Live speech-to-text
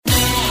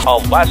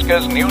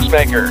Alaska's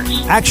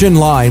newsmakers. Action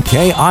Line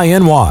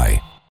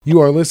KINY. You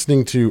are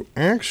listening to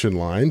Action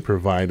Line,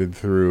 provided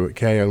through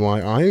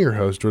KNY. I am your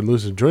host, Jordan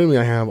Lewis. Joining me,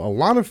 I have a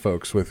lot of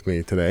folks with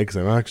me today because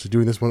I'm actually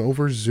doing this one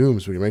over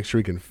Zoom, so we can make sure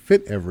we can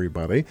fit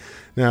everybody.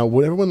 Now,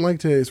 would everyone like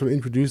to sort of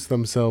introduce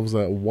themselves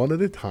one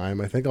at a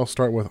time? I think I'll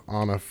start with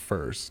Anna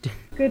first.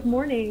 Good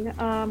morning.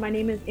 My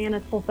name is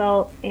Anna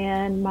Tollfeldt,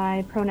 and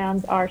my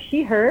pronouns are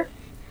she, her.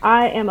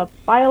 I am a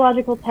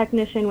biological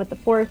technician with the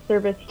Forest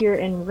Service here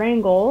in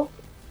Wrangell.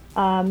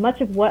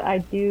 Much of what I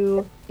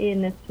do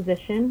in this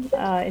position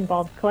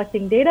involves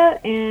collecting data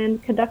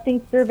and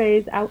conducting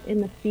surveys out in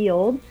the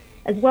field,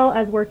 as well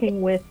as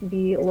working with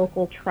the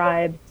local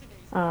tribes,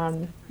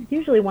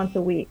 usually once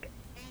a week.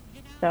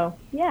 So,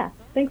 yeah,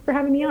 thanks for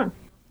having me on.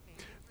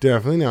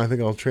 Definitely. Now I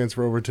think I'll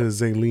transfer over to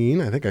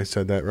Zayleen. I think I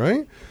said that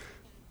right.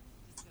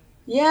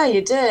 Yeah,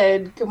 you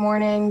did. Good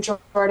morning,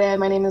 Jordan.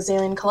 My name is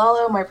Zayleen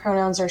Kalalo. My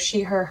pronouns are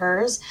she, her,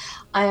 hers.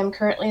 I am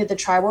currently the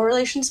Tribal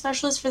Relations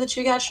Specialist for the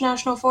Chugach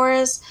National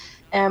Forest.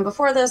 And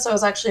before this, I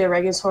was actually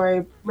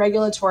a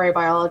regulatory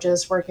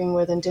biologist working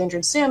with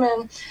endangered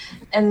salmon.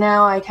 And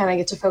now I kind of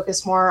get to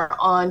focus more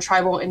on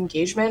tribal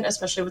engagement,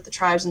 especially with the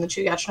tribes in the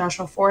Chugach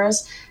National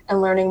Forest, and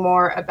learning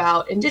more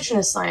about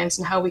indigenous science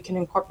and how we can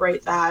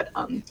incorporate that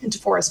into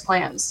forest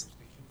plans.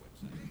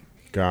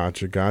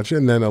 Gotcha.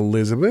 And then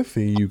Elizabeth,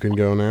 you can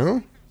go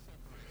now.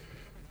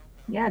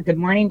 Yeah, good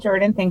morning,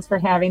 Jordan. Thanks for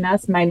having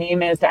us. My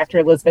name is Dr.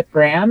 Elizabeth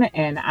Graham,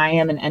 and I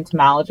am an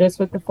entomologist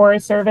with the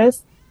Forest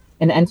Service.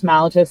 An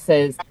entomologist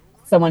is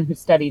someone who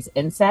studies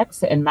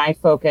insects, and my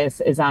focus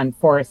is on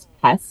forest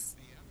pests.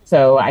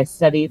 So I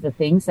study the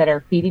things that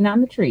are feeding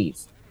on the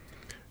trees.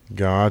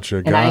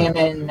 Gotcha. And I am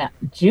in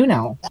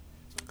Juneau.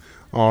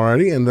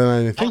 Alrighty, and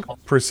then I think,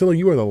 Priscilla,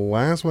 you are the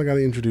last one I got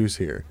to introduce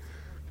here.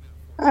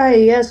 Hi,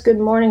 yes, good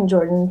morning,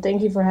 Jordan.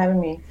 Thank you for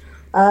having me.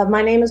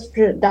 My name is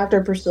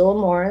Dr. Priscilla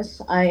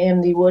Morris. I am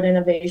the Wood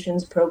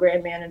Innovations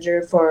Program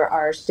Manager for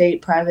our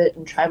state, private,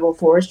 and tribal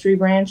forestry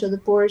branch of the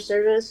Forest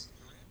Service.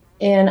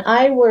 And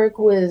I work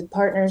with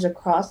partners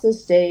across the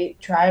state,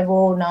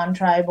 tribal,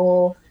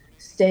 non-tribal,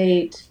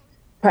 state,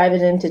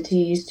 private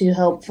entities to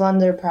help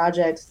fund their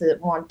projects that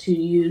want to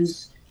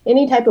use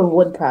any type of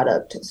wood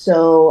product.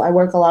 So I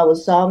work a lot with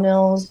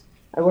sawmills.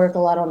 I work a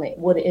lot on the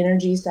wood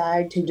energy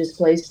side to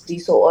displace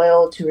diesel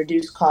oil to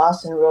reduce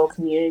costs in rural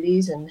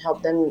communities and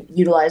help them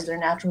utilize their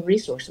natural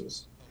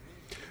resources.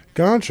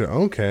 Gotcha.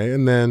 Okay.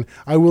 And then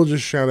I will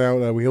just shout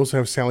out, we also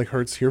have Sally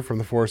Hertz here from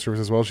the Forest Service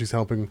as well. She's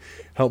help me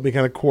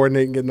kind of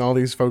coordinate and getting all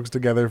these folks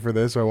together for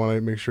this. So I want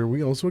to make sure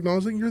we also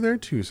acknowledge that you're there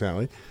too,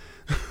 Sally.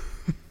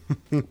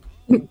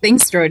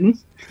 Thanks, Jordan.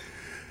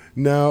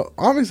 Now,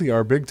 obviously,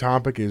 our big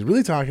topic is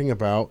really talking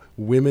about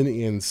women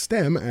in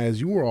STEM, as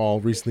you were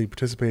all recently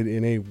participated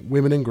in a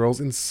Women and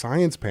Girls in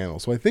Science panel.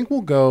 So I think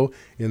we'll go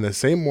in the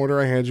same order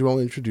I had you all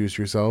introduce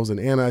yourselves. And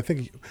Anna, I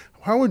think,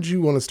 how would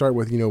you want to start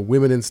with,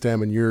 women in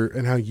STEM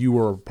and how you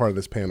were part of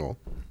this panel?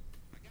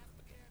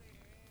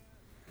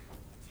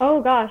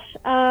 Oh, gosh.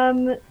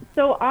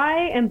 So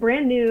I am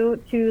brand new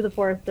to the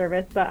Forest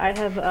Service, but I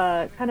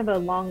have kind of a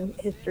long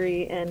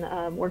history in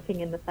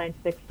working in the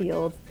scientific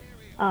field.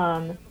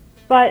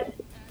 But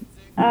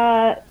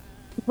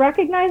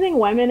recognizing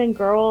women and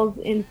girls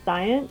in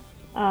science,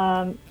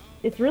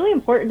 it's really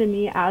important to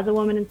me as a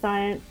woman in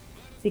science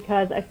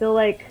because I feel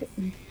like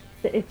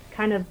it's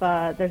kind of,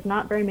 there's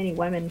not very many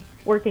women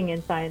working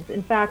in science.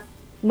 In fact,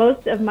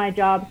 most of my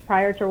jobs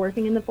prior to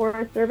working in the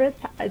Forest Service,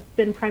 it's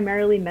been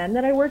primarily men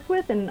that I worked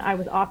with, and I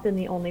was often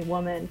the only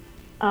woman.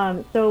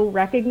 So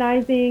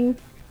recognizing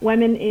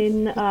women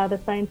in the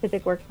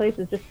scientific workplace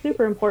is just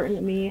super important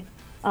to me.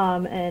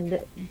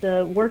 And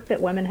the work that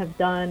women have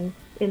done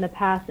in the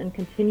past and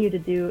continue to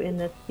do in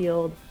this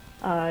field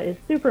is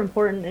super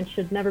important and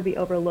should never be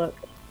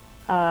overlooked.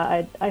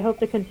 I hope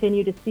to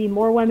continue to see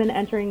more women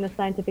entering the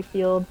scientific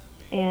field,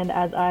 and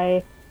as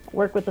I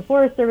work with the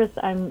Forest Service,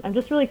 I'm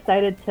just really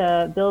excited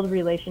to build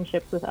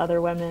relationships with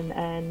other women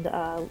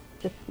and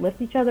just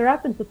lift each other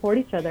up and support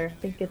each other. I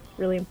think it's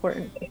really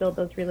important to build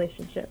those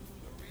relationships.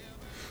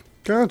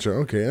 Gotcha.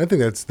 Okay. I think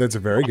that's a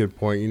very good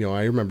point.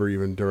 I remember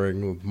even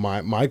during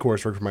my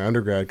coursework for my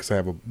undergrad, because I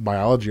have a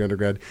biology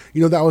undergrad,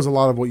 that was a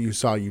lot of what you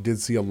saw. You did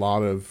see a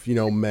lot of,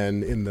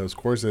 men in those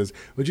courses,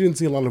 but you didn't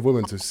see a lot of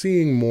women. So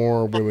seeing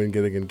more women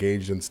getting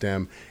engaged in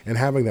STEM and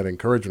having that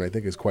encouragement, I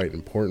think, is quite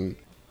important.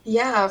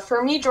 Yeah,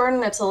 for me,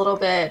 Jordan, it's a little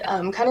bit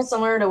kind of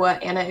similar to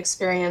what Anna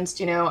experienced.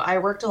 I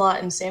worked a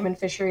lot in salmon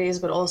fisheries,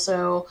 but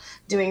also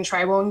doing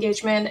tribal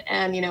engagement.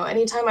 And,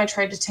 anytime I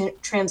tried to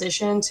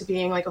transition to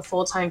being like a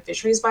full-time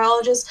fisheries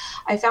biologist,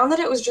 I found that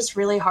it was just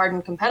really hard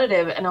and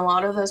competitive. And a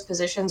lot of those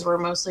positions were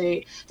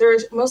mostly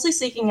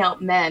seeking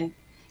out men.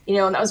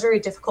 And that was very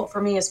difficult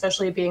for me,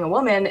 especially being a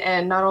woman.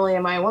 And not only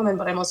am I a woman,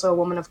 but I'm also a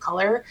woman of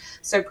color.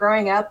 So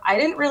growing up, I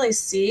didn't really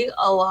see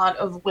a lot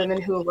of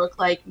women who looked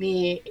like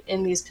me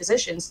in these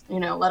positions,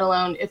 let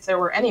alone if there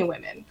were any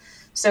women.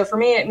 So for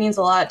me, it means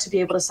a lot to be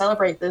able to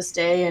celebrate this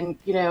day and,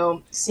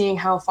 seeing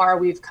how far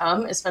we've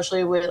come,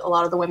 especially with a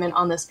lot of the women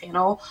on this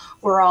panel.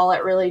 We're all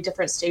at really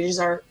different stages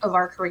of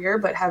our career,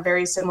 but have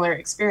very similar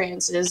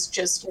experiences,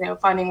 just,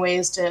 finding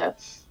ways to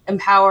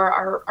empower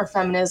our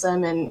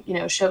feminism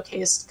and,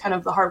 showcase kind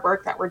of the hard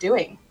work that we're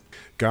doing.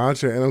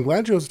 Gotcha. And I'm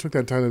glad you also took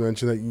that time to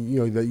mention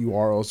that, that you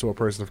are also a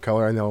person of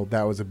color. I know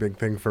that was a big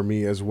thing for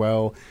me as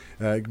well.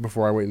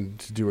 Before I went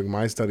into doing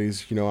my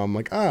studies, I'm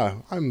like,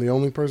 I'm the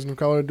only person of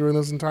color doing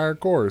this entire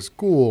course.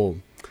 Cool.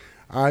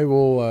 I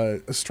will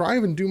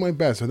strive and do my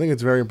best. I think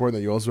it's very important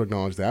that you also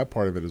acknowledge that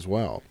part of it as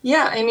well.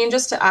 Yeah. I mean,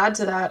 just to add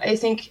to that, I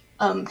think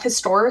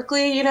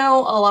historically, a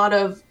lot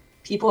of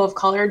people of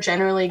color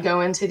generally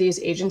go into these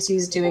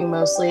agencies doing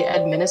mostly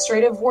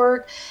administrative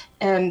work.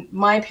 And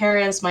my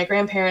parents, my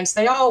grandparents,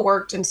 they all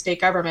worked in state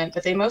government,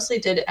 but they mostly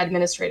did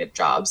administrative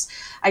jobs.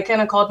 I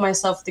kind of called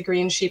myself the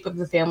green sheep of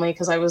the family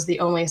because I was the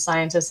only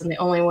scientist and the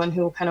only one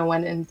who kind of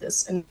went in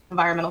this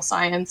environmental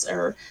science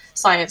or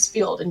science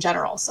field in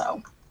general.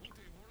 So.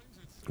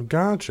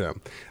 Gotcha.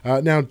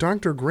 Now,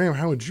 Dr. Graham,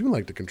 how would you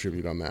like to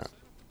contribute on that?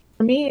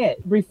 For me,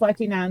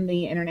 reflecting on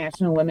the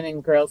International Women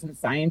and Girls in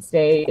Science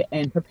Day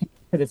and preparing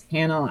for this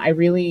panel, I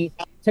really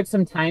took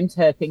some time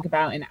to think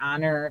about and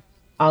honor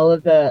all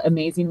of the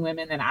amazing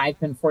women that I've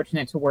been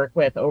fortunate to work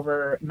with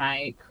over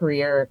my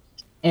career.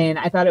 And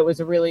I thought it was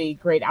a really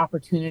great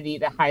opportunity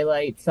to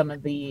highlight some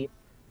of the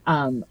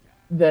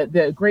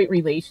great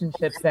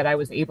relationships that I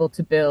was able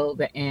to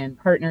build and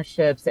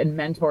partnerships and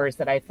mentors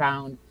that I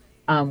found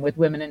with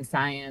women in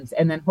science,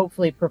 and then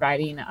hopefully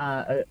providing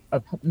a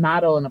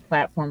model and a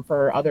platform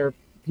for other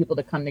people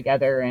to come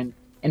together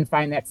and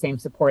find that same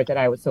support that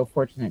I was so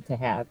fortunate to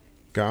have.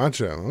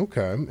 Gotcha.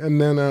 Okay. And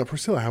then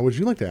Priscilla, how would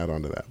you like to add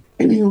on to that?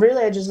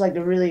 Really, I'd just like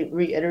to really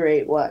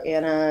reiterate what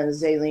Anna,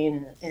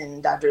 Zayleen,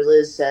 and Dr.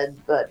 Liz said.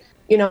 But,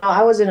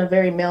 I was in a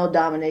very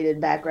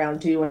male-dominated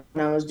background, too,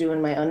 when I was doing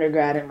my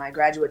undergrad and my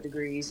graduate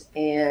degrees.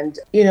 And,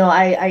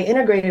 I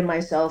integrated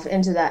myself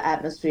into that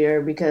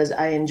atmosphere because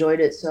I enjoyed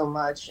it so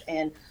much.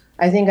 And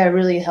I think I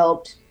really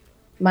helped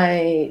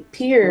my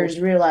peers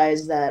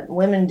realize that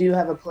women do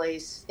have a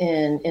place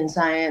in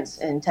science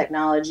and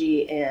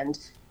technology, and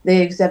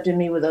they accepted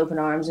me with open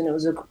arms, and it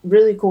was a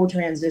really cool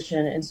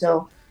transition. And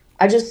so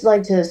I just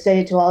like to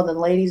say to all the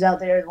ladies out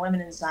there, the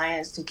women in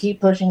science, to keep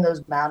pushing those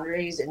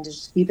boundaries and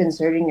just keep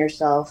inserting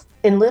yourself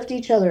and lift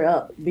each other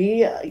up.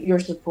 Be your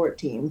support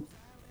team.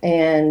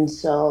 And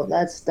so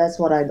that's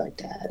what I'd like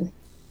to add.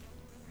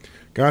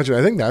 Gotcha.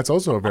 I think that's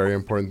also a very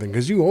important thing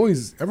because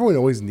everyone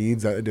always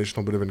needs that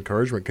additional bit of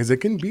encouragement because it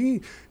can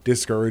be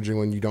discouraging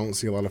when you don't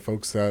see a lot of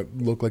folks that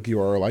look like you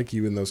or are like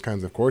you in those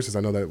kinds of courses.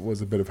 I know that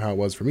was a bit of how it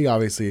was for me.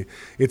 Obviously,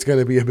 it's going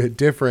to be a bit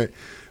different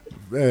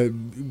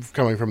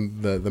coming from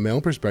the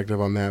male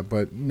perspective on that,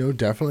 but no,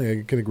 definitely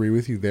I can agree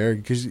with you there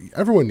because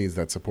everyone needs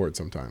that support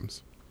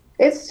sometimes.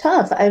 It's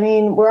tough. I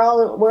mean, we're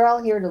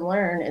all here to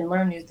learn and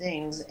learn new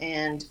things,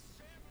 and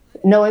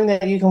knowing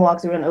that you can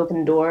walk through an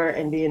open door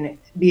and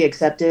be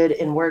accepted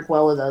and work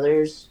well with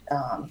others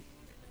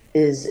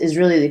is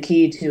really the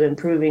key to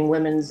improving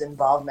women's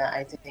involvement,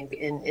 I think,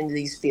 in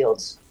these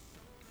fields.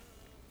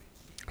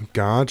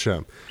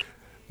 Gotcha.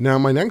 Now,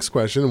 my next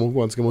question, and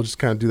once again, we'll just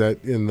kind of do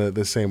that in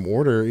the same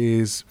order,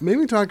 is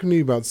maybe talking to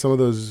you about some of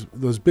those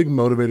big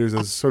motivators,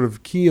 those sort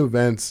of key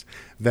events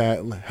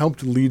that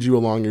helped lead you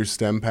along your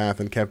STEM path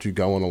and kept you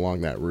going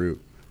along that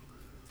route.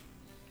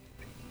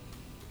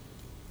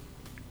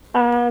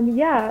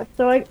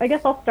 So I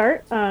guess I'll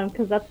start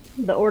because that's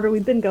the order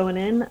we've been going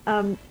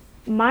in.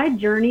 My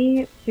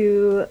journey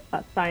to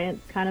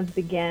science kind of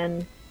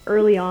began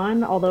early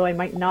on, although I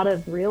might not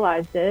have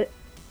realized it.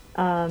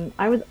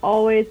 I was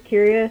always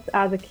curious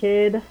as a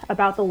kid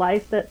about the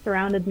life that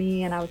surrounded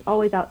me, and I was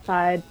always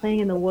outside playing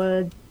in the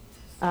woods,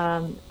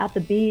 at the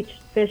beach,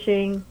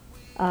 fishing.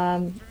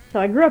 So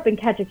I grew up in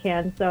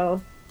Ketchikan,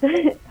 so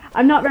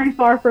I'm not very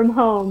far from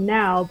home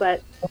now,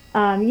 but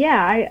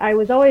I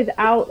was always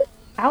out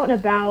and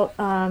about,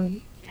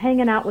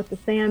 hanging out with the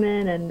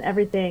salmon and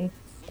everything.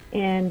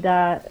 And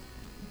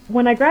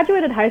when I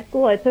graduated high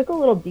school, I took a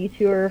little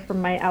detour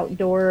from my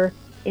outdoor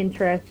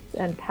interests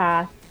and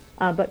path,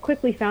 but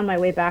quickly found my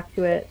way back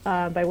to it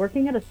by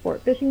working at a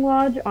sport fishing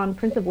lodge on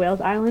Prince of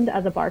Wales Island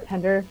as a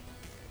bartender.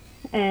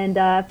 And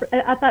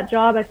at that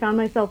job, I found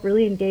myself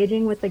really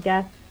engaging with the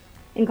guests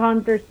in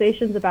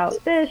conversations about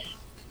fish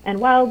and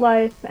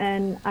wildlife,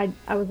 and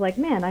I was like,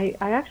 man, I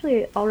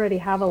actually already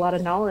have a lot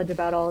of knowledge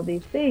about all of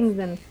these things,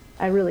 and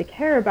I really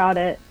care about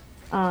it.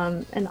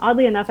 And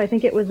oddly enough, I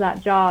think it was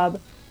that job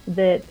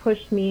that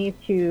pushed me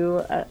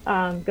to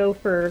go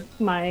for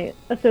my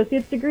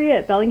associate's degree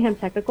at Bellingham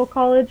Technical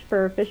College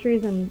for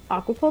fisheries and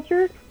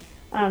aquaculture,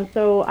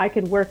 so I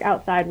could work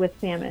outside with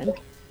salmon.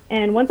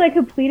 And once I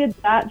completed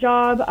that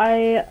job,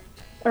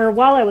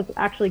 while I was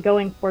actually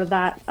going for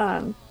that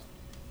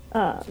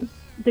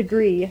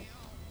degree,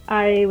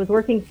 I was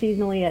working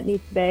seasonally at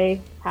Neath Bay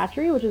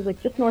Hatchery, which is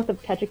like just north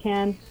of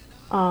Ketchikan.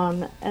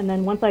 And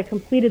then once I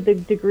completed the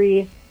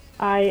degree,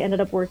 I ended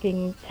up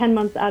working 10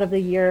 months out of the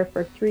year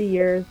for 3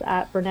 years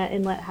at Burnett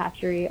Inlet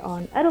Hatchery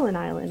on Edelin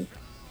Island.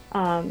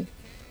 And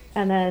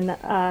then,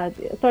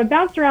 so I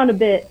bounced around a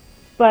bit,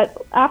 but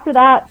after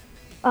that,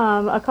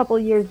 a couple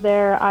of years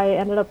there, I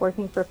ended up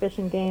working for Fish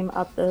and Game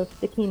up the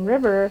Stikine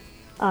River,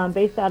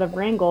 based out of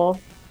Wrangell,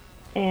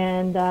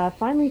 and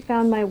finally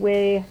found my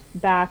way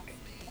back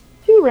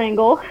to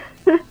Wrangell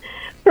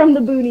from the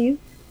boonies.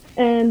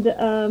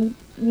 And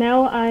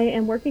now I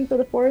am working for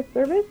the Forest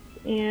Service,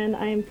 and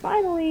I'm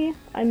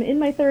in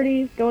my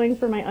 30s going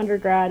for my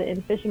undergrad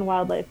in Fish and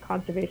Wildlife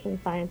Conservation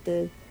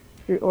Sciences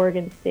through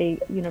Oregon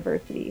State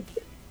University.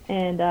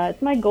 And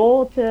it's my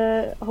goal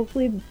to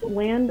hopefully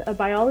land a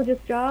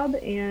biologist job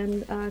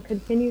and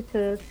continue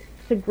to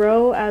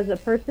grow as a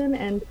person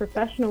and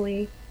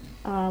professionally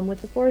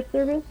with the Forest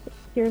Service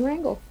here in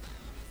Wrangell.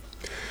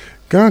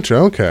 Gotcha.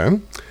 Okay.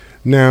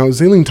 Now,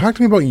 Zayleen, talk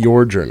to me about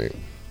your journey.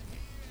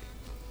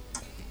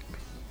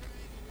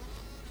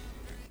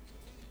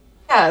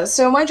 Yeah,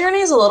 so my journey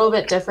is a little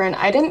bit different.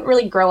 I didn't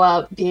really grow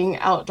up being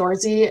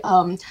outdoorsy.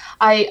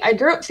 I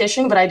grew up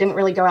fishing, but I didn't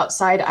really go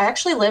outside. I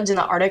actually lived in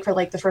the Arctic for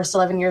like the first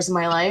 11 years of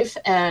my life.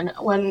 And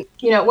when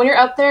you're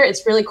up there,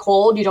 it's really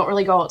cold. You don't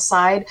really go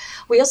outside.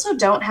 We also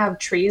don't have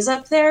trees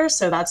up there,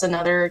 so that's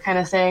another kind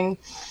of thing.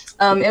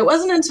 It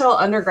wasn't until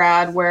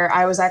undergrad where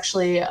I was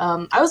actually,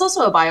 I was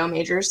also a bio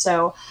major,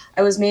 so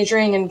I was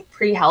majoring in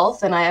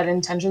pre-health, and I had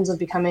intentions of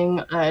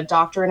becoming a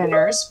doctor and a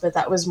nurse, but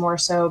that was more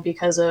so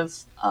because of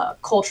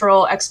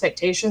cultural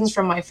expectations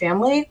from my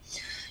family.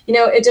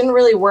 It didn't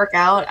really work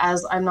out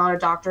as I'm not a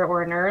doctor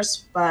or a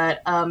nurse,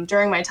 but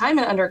during my time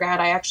in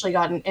undergrad, I actually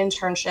got an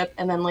internship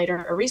and then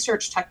later a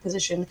research tech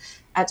position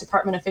at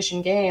Department of Fish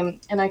and Game.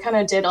 And I kind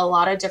of did a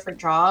lot of different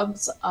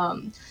jobs.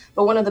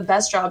 But one of the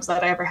best jobs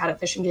that I ever had at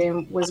Fish and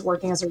Game was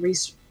working as a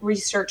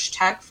research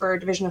tech for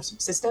Division of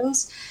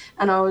Subsistence.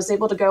 And I was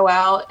able to go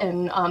out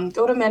and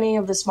go to many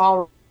of the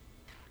small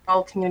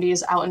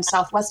communities out in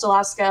Southwest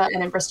Alaska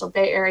and in Bristol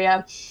Bay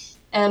area.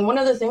 And one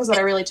of the things that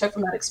I really took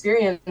from that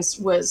experience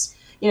was,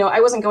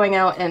 I wasn't going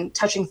out and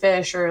touching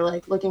fish or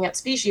like looking at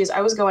species. I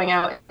was going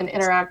out and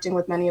interacting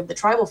with many of the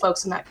tribal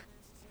folks in that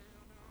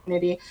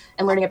community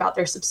and learning about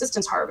their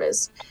subsistence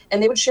harvest.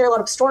 And they would share a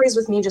lot of stories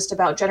with me just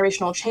about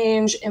generational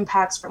change,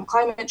 impacts from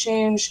climate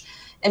change,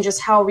 and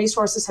just how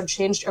resources have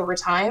changed over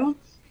time.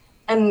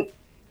 And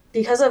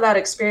because of that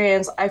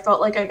experience, I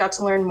felt like I got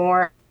to learn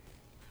more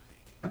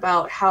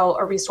about how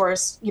a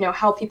resource,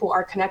 how people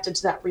are connected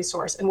to that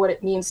resource and what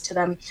it means to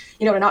them,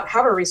 to not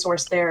have a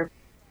resource there,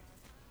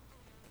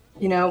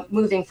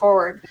 moving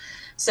forward.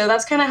 So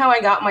that's kind of how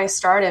I got my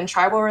start in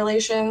tribal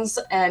relations.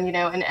 And, in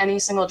any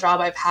single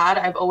job I've had,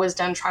 I've always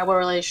done tribal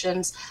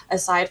relations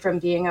aside from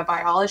being a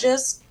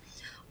biologist.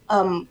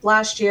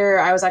 Last year,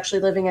 I was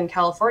actually living in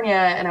California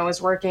and I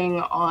was working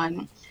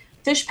on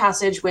fish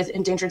passage with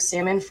endangered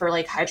salmon for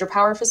like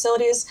hydropower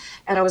facilities.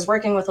 And I was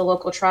working with a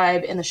local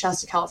tribe in the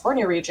Shasta,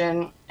 California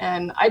region.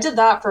 And I did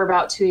that for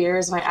about 2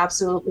 years and I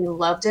absolutely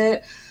loved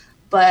it.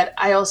 But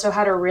I also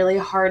had a really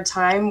hard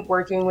time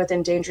working with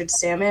endangered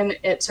salmon.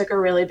 It took a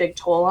really big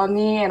toll on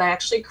me and I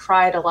actually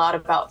cried a lot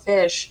about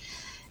fish.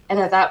 And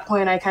at that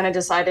point, I kind of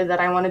decided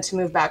that I wanted to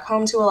move back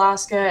home to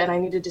Alaska and I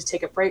needed to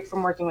take a break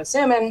from working with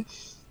salmon.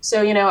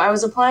 So, I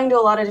was applying to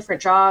a lot of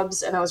different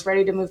jobs and I was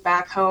ready to move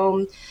back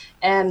home.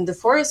 And the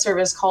Forest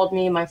Service called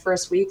me my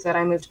first week that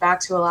I moved back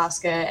to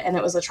Alaska, and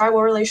it was a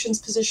tribal relations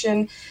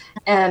position.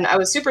 And I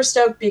was super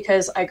stoked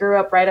because I grew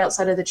up right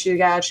outside of the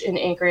Chugach in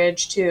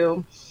Anchorage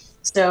too.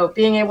 So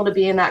being able to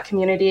be in that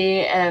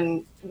community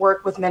and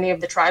work with many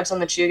of the tribes on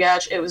the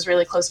Chugach, it was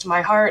really close to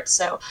my heart.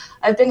 So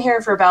I've been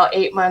here for about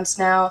 8 months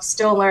now,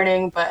 still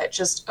learning, but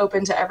just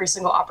open to every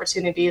single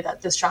opportunity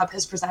that this job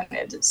has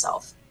presented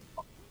itself.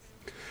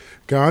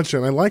 Gotcha.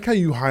 And I like how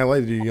you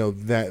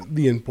highlighted, that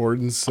the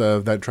importance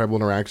of that tribal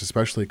interaction,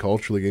 especially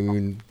culturally. I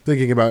mean,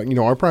 thinking about,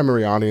 our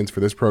primary audience for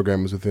this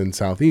program is within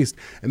Southeast,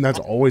 and that's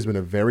always been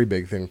a very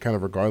big thing, kind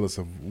of regardless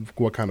of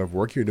what kind of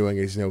work you're doing,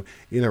 is,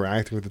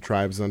 interacting with the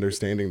tribes and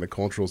understanding the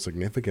cultural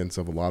significance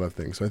of a lot of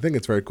things. So I think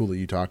it's very cool that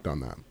you talked on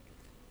that.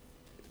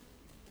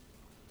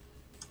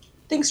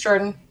 Thanks,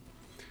 Jordan.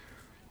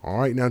 All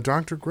right. Now,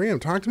 Dr. Graham,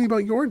 talk to me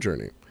about your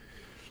journey.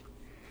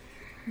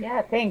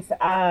 Yeah, thanks.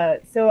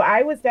 So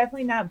I was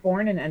definitely not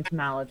born an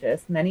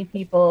entomologist. Many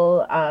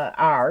people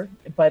are,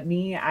 but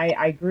me,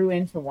 I grew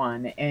into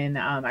one. And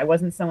I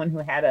wasn't someone who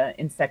had an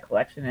insect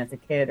collection as a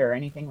kid or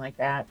anything like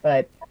that.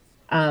 But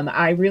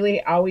I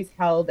really always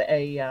held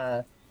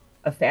a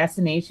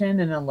fascination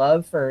and a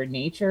love for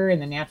nature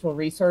and the natural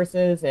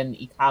resources and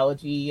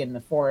ecology and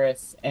the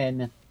forests.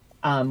 And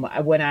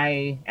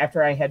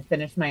after I had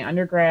finished my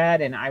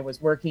undergrad and I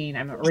was working,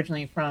 I'm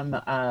originally from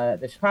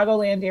the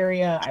Chicagoland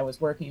area. I was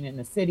working in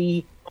the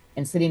city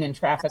and sitting in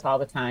traffic all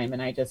the time.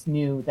 And I just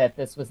knew that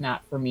this was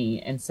not for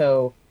me. And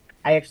so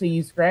I actually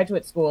used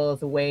graduate school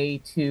as a way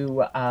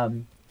to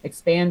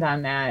expand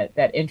on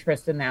that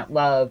interest and that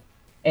love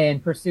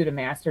and pursued a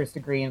master's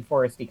degree in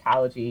forest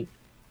ecology.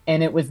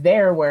 And it was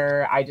there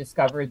where I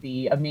discovered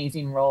the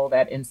amazing role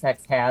that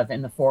insects have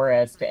in the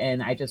forest.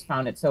 And I just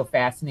found it so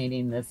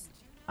fascinating, this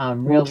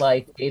real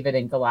life David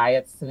and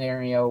Goliath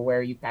scenario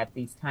where you've got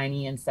these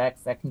tiny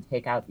insects that can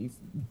take out these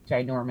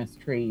ginormous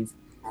trees.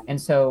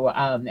 And so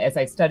as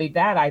I studied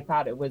that, I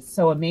thought it was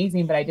so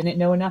amazing, but I didn't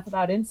know enough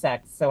about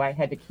insects. So I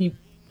had to keep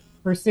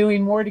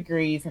pursuing more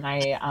degrees, and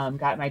I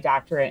got my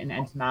doctorate in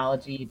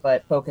entomology,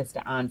 but focused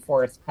on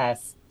forest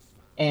pests.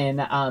 And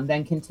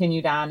then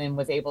continued on and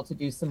was able to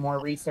do some more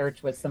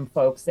research with some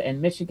folks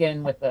in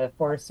Michigan with the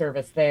Forest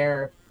Service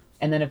there.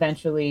 And then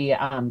eventually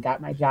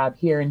got my job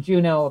here in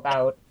Juneau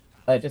about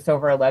just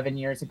over 11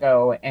 years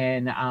ago.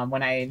 And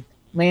when I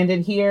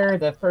landed here,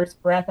 the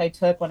first breath I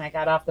took when I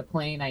got off the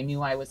plane, I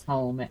knew I was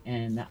home.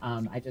 And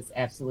I just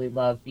absolutely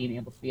love being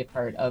able to be a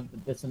part of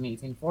this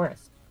amazing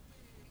forest.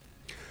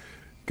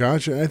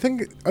 Gotcha. I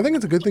think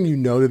it's a good thing you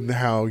noted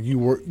how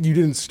you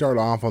didn't start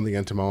off on the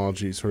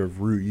entomology sort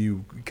of route.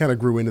 You kind of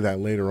grew into that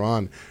later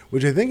on,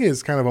 which I think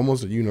is kind of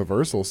almost a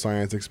universal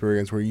science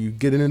experience where you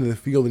get into the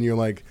field and you're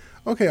like,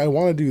 okay, I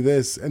want to do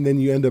this, and then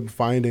you end up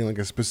finding like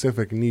a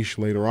specific niche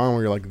later on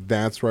where you're like,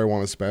 that's where I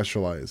want to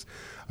specialize.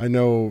 I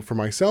know for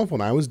myself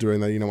when I was doing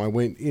that, I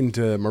went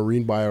into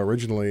marine bio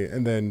originally,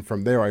 and then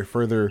from there I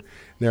further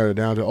narrowed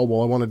it down to, I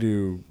want to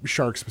do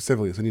sharks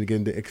specifically, so I need to get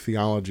into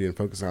ichthyology and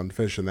focus on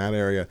fish in that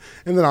area.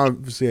 And then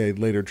obviously I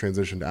later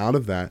transitioned out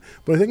of that.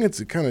 But I think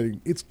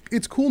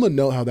it's cool to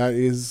know how that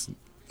is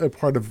a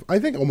part of, I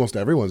think, almost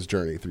everyone's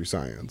journey through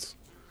science.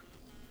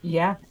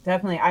 Yeah,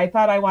 definitely. I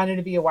thought I wanted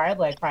to be a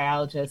wildlife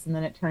biologist, and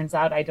then it turns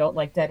out I don't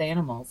like dead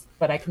animals,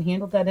 but I can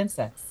handle dead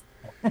insects.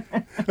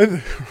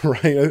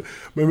 Right.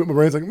 My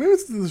brain's like, maybe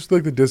it's just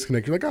like the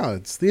disconnect. You're like,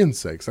 it's the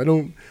insects. I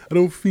don't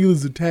feel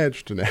as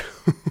attached to now.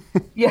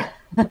 Yeah.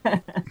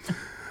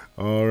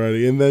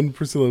 Alrighty. And then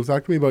Priscilla,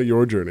 talk to me about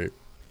your journey.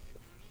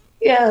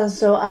 Yeah,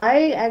 so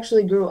I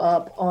actually grew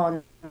up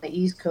on the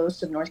East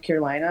Coast of North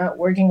Carolina,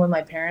 working with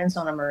my parents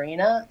on a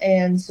marina.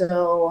 And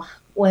so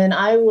when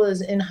I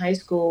was in high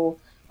school,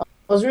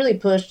 I was really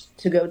pushed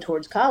to go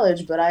towards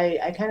college, but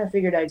I kind of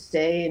figured I'd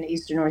stay in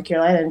Eastern North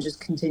Carolina and just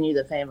continue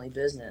the family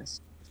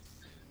business.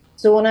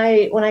 So when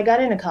I got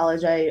into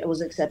college, I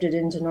was accepted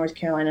into North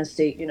Carolina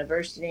State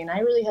University, and I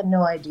really had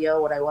no idea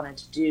what I wanted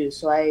to do.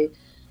 So I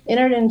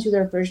entered into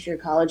their first year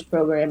college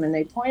program, and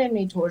they pointed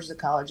me towards the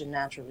College of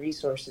Natural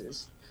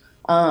Resources.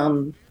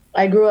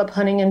 I grew up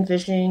hunting and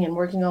fishing and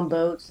working on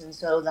boats, and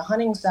so the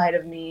hunting side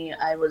of me,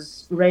 I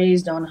was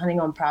raised on hunting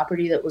on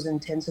property that was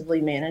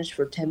intensively managed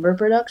for timber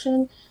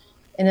production,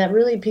 and that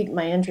really piqued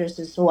my interest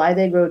as to why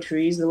they grow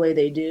trees the way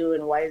they do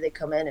and why they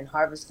come in and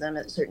harvest them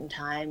at certain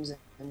times.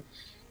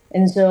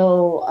 And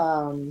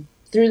so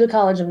through the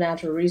College of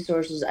Natural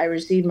Resources, I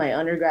received my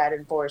undergrad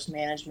in forest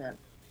management.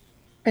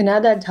 And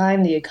at that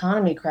time, the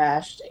economy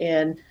crashed,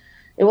 and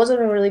it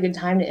wasn't a really good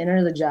time to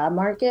enter the job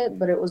market,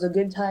 but it was a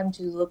good time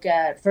to look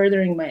at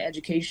furthering my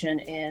education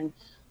and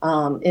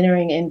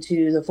entering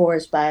into the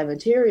Forest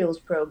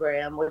Biomaterials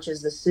program, which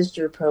is the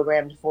sister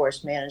program to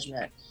forest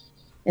management.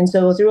 And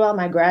so throughout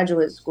my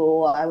graduate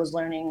school, I was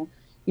learning,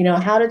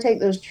 how to take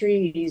those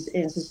trees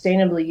and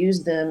sustainably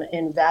use them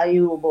in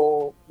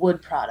valuable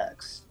wood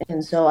products.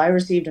 And so I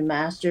received a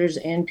master's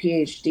and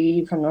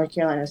PhD from North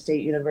Carolina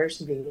State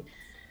University.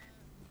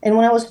 And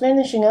when I was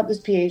finishing up this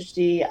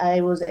PhD,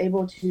 I was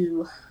able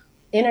to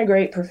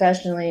integrate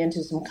professionally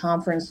into some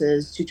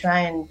conferences to try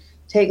and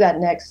take that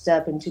next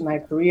step into my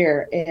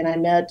career. And I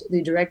met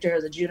the director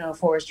of the Juneau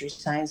Forestry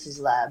Sciences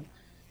Lab.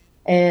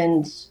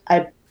 And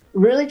I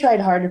really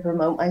tried hard to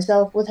promote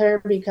myself with her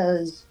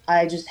because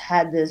I just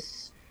had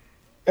this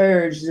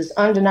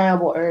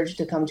undeniable urge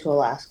to come to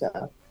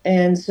Alaska.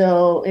 And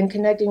so in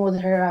connecting with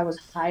her, I was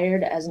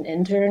hired as an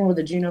intern with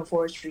the Juneau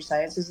Forestry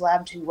Sciences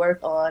Lab to work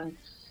on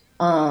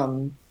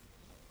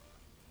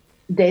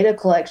data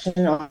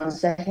collection on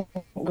second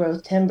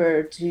growth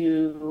timber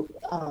to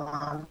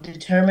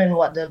determine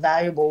what the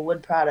valuable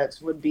wood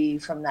products would be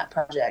from that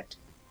project.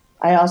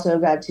 I also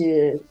got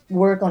to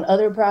work on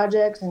other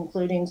projects,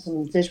 including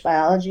some fish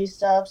biology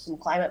stuff, some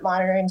climate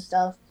monitoring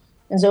stuff.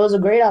 And so it was a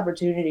great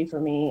opportunity for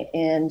me.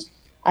 And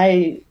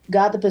I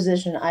got the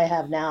position I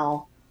have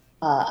now,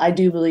 I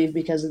do believe,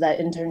 because of that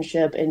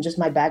internship and just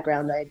my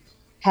background. I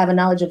have a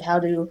knowledge of how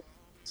to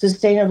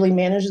sustainably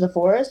manage the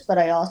forest, but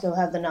I also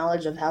have the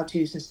knowledge of how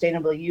to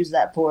sustainably use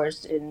that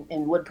forest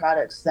in wood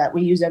products that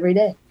we use every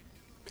day.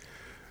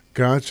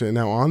 Gotcha.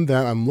 Now on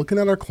that, I'm looking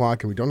at our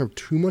clock and we don't have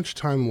too much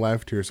time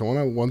left here. So I want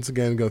to once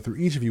again go through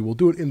each of you. We'll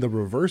do it in the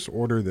reverse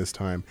order this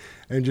time.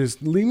 And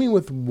just leave me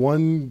with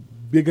one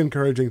big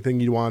encouraging thing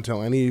you'd want to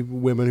tell any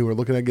women who are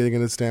looking at getting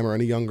into STEM or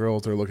any young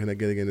girls that are looking at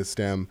getting into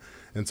STEM.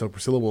 And so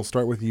Priscilla, we'll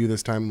start with you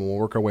this time and we'll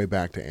work our way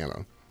back to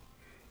Anna.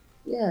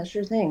 Yeah,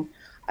 sure thing.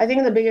 I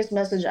think the biggest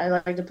message I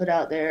like to put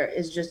out there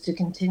is just to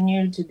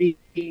continue to be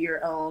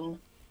your own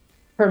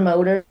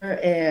promoter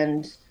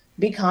and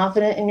be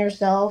confident in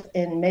yourself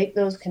and make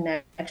those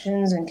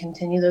connections and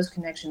continue those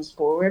connections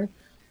forward.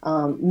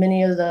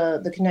 Many of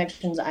the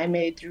connections I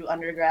made through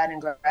undergrad and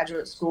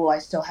graduate school, I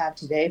still have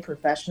today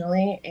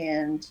professionally,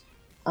 and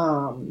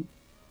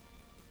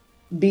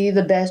be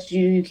the best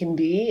you can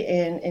be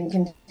and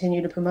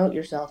continue to promote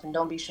yourself and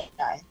don't be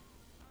shy.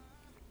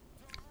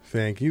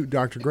 Thank you.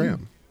 Dr.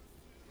 Graham.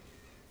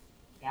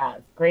 Yeah,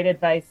 great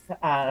advice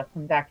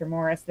from Dr.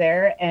 Morris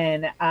there.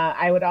 And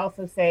I would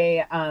also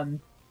say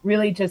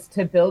really just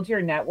to build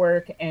your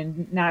network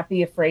and not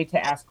be afraid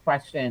to ask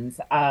questions.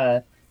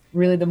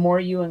 Really, the more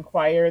you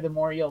inquire, the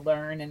more you'll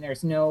learn, and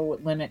there's no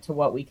limit to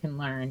what we can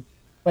learn.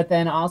 But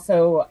then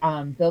also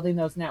building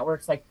those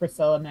networks, like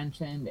Priscilla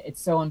mentioned,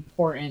 it's so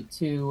important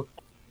to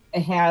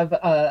have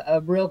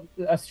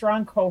a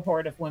strong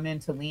cohort of women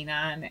to lean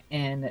on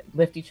and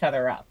lift each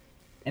other up.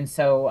 And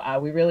so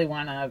we really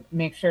want to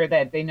make sure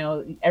that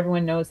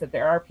everyone knows that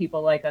there are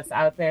people like us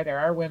out there. There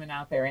are women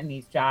out there in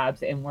these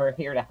jobs, and we're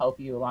here to help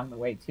you along the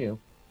way too.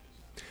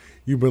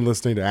 You've been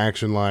listening to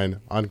Action Line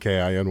on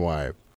KINY.